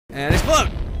And explode!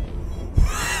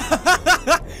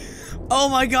 Oh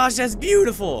my gosh, that's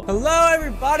beautiful! Hello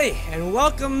everybody, and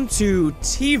welcome to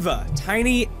TEVAH,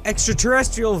 Tiny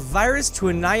Extraterrestrial Virus to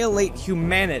Annihilate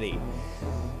Humanity.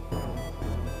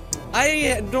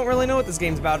 I don't really know what this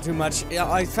game's about too much.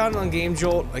 I found it on Game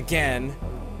Jolt again.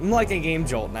 I'm liking Game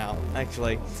Jolt now,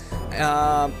 actually.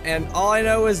 And all I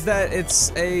know is that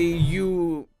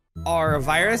you are a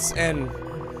virus, and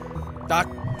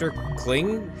Dr.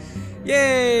 Kling?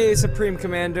 Yay, Supreme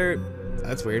Commander.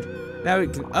 That's weird. Now we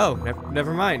can, oh,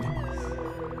 never mind.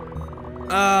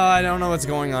 I don't know what's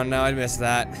going on now, I missed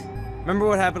that. Remember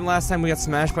what happened last time we got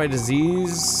smashed by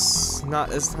disease?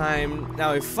 Not this time.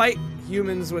 Now we fight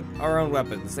humans with our own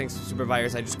weapons, thanks to super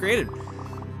virus I just created.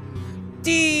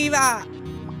 TEVAH!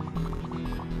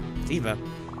 TEVAH?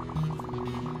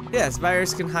 Yes,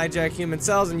 virus can hijack human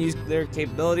cells and use their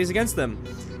capabilities against them.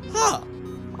 Huh.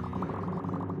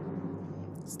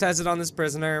 Let's test it on this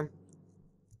prisoner.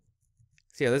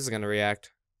 See how this is gonna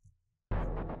react.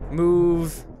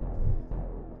 Move.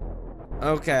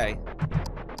 Okay.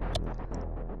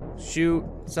 Shoot.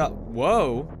 So,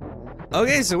 whoa.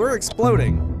 Okay, so we're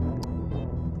exploding.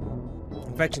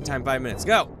 Infection time 5 minutes.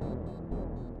 Go.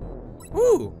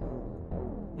 Woo.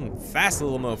 Fast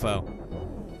little mofo.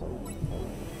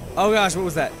 Oh gosh, what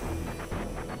was that?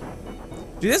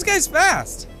 Dude, this guy's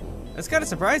fast. That's kind of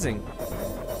surprising.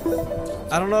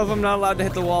 I don't know if I'm not allowed to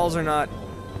hit the walls or not.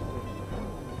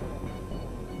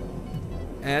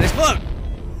 And explode!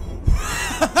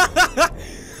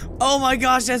 Oh my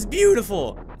gosh, that's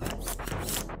beautiful!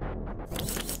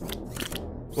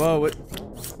 Whoa, what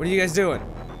are you guys doing?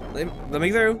 Let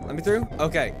me through, let me through?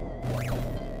 Okay.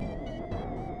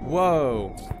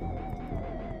 Whoa.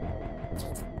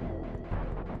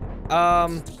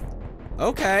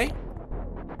 Okay.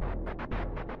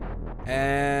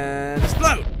 And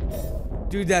explode!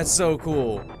 Dude, that's so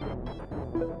cool.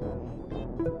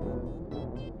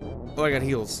 Oh, I got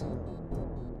heals.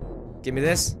 Give me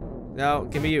this. No,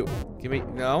 give me you. Give me,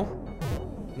 no.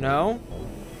 No.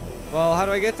 Well, how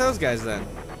do I get those guys then?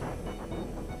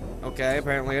 Okay,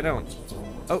 apparently I don't.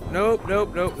 Oh, nope,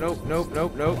 nope, nope, nope, nope,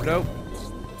 nope, nope, nope.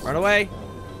 Run away.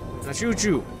 I shoot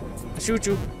you. I shoot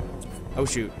you. Oh,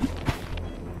 shoot.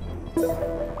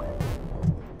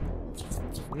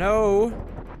 No.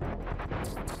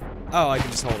 Oh, I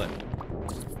can just hold it.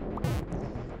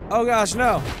 Oh gosh,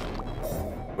 no.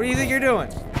 What do you think you're doing?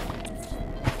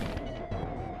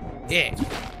 Yeah.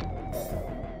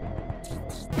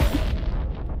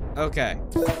 Okay.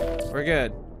 We're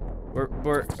good.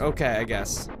 We're okay, I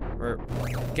guess.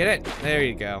 Get it? There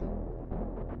you go.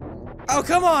 Oh,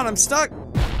 come on, I'm stuck.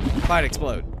 Might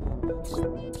explode.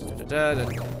 Yeah.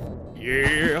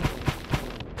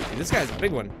 Dude, this guy's a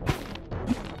big one.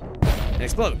 And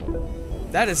explode.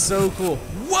 That is so cool.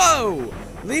 Whoa!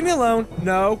 Leave me alone.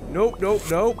 No. Nope, nope,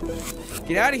 nope.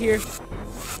 Get out of here.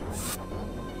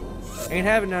 Ain't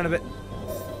having none of it.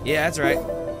 Yeah, that's right.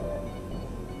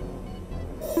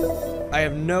 I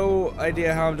have no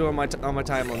idea how I'm doing on my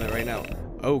time limit right now.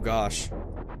 Oh gosh.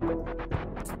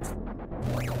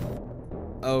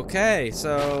 Okay,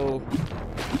 so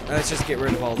let's just get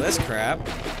rid of all this crap.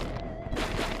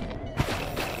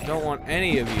 Don't want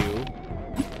any of you.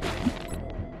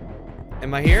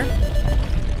 Am I here?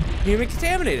 Human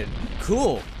contaminated.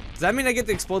 Cool. Does that mean I get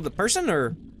to explode the person,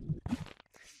 or?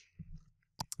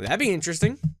 That'd be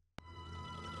interesting.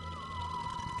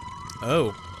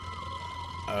 Oh.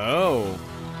 Oh.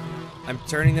 I'm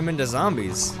turning them into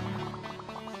zombies.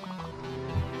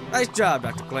 Nice job,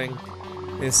 Dr. Kling.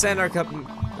 And send our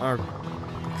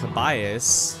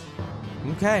Cabayas.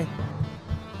 Okay.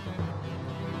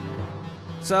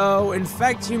 So,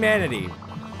 infect humanity.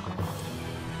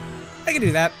 I can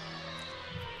do that.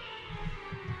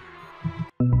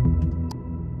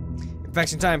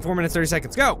 Infection time, 4 minutes, 30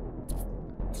 seconds, go!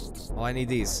 Oh, I need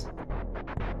these.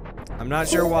 I'm not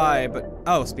sure why, but...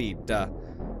 Oh, speed, duh.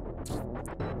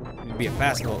 You'd be a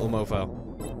fast little mofo.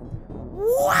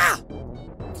 Wah!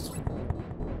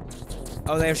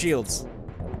 Oh, they have shields.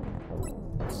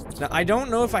 Now, I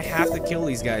don't know if I have to kill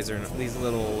these guys or not, these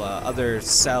little other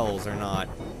cells or not.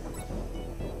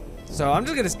 So I'm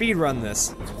just gonna speed run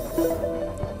this.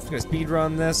 Just gonna speed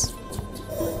run this.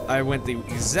 I went the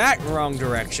exact wrong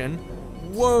direction.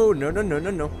 Whoa, no, no, no, no,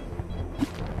 no.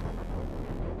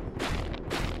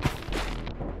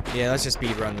 Yeah, let's just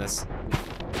speed run this.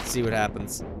 See what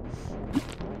happens.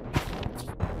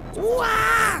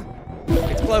 Wah!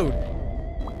 Explode.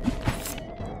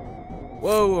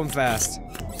 Whoa, I'm fast.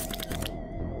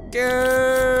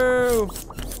 Go!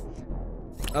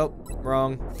 Oh,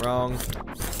 wrong.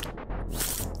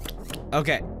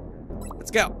 Okay.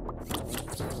 Let's go.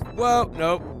 Whoa,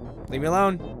 nope. Leave me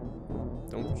alone.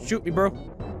 Don't shoot me, bro.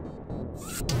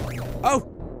 Oh!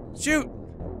 Shoot!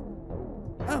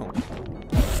 Oh.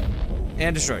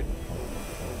 And destroyed.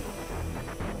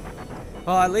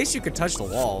 Well, at least you could touch the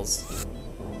walls.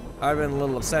 I'd have been a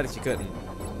little upset if you couldn't.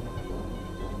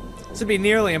 This would be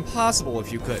nearly impossible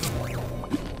if you couldn't.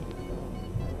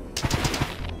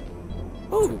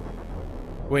 Ooh.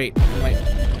 Wait, am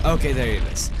I... Okay, there it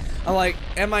is. I'm like,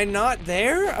 am I not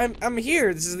there? I'm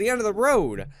here. This is the end of the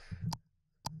road.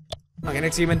 Okay,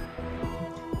 next human.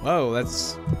 Whoa,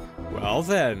 that's... Well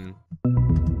then.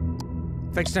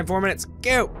 Fix time 4 minutes.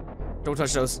 Go! Don't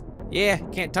touch those. Yeah,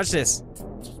 can't touch this.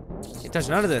 Can't touch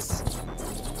none of this.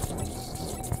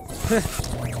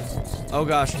 Oh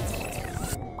gosh.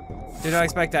 Did not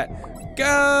expect that.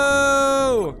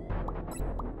 Go!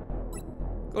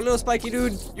 Go, little spiky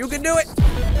dude. You can do it!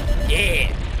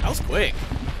 Yeah! That was quick.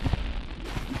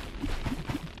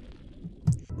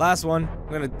 Last one.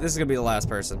 This is gonna be the last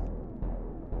person.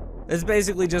 It's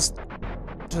basically just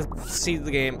to see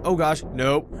the game. Oh gosh.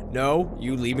 Nope. No.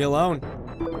 You leave me alone.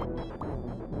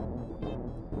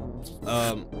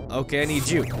 Okay, I need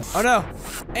you. Oh no!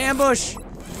 Ambush!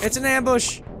 It's an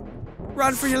ambush!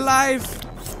 Run for your life!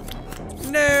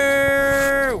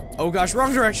 No! Oh gosh,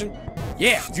 wrong direction.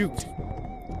 Yeah, juked.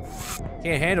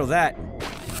 Can't handle that.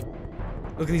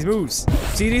 Look at these moves.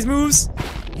 See these moves?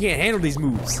 You can't handle these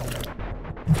moves.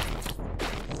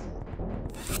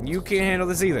 You can't handle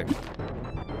this either.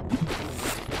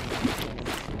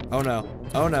 Oh no.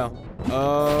 Oh no.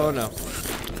 Oh no.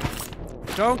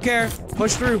 Don't care.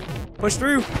 Push through. Push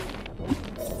through.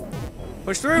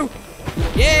 Push through.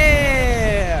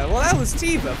 Yeah! Well, that was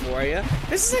TEVAH for you.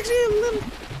 This is actually a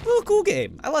little cool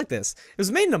game. I like this. It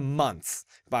was made in a month,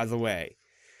 by the way.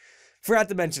 Forgot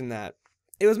to mention that.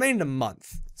 It was made in a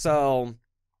month. So,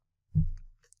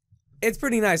 it's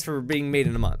pretty nice for being made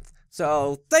in a month.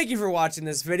 So, thank you for watching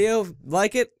this video.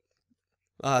 Like it.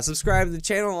 Subscribe to the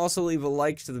channel. Also, leave a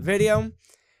like to the video. And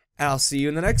I'll see you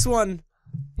in the next one.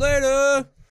 Later!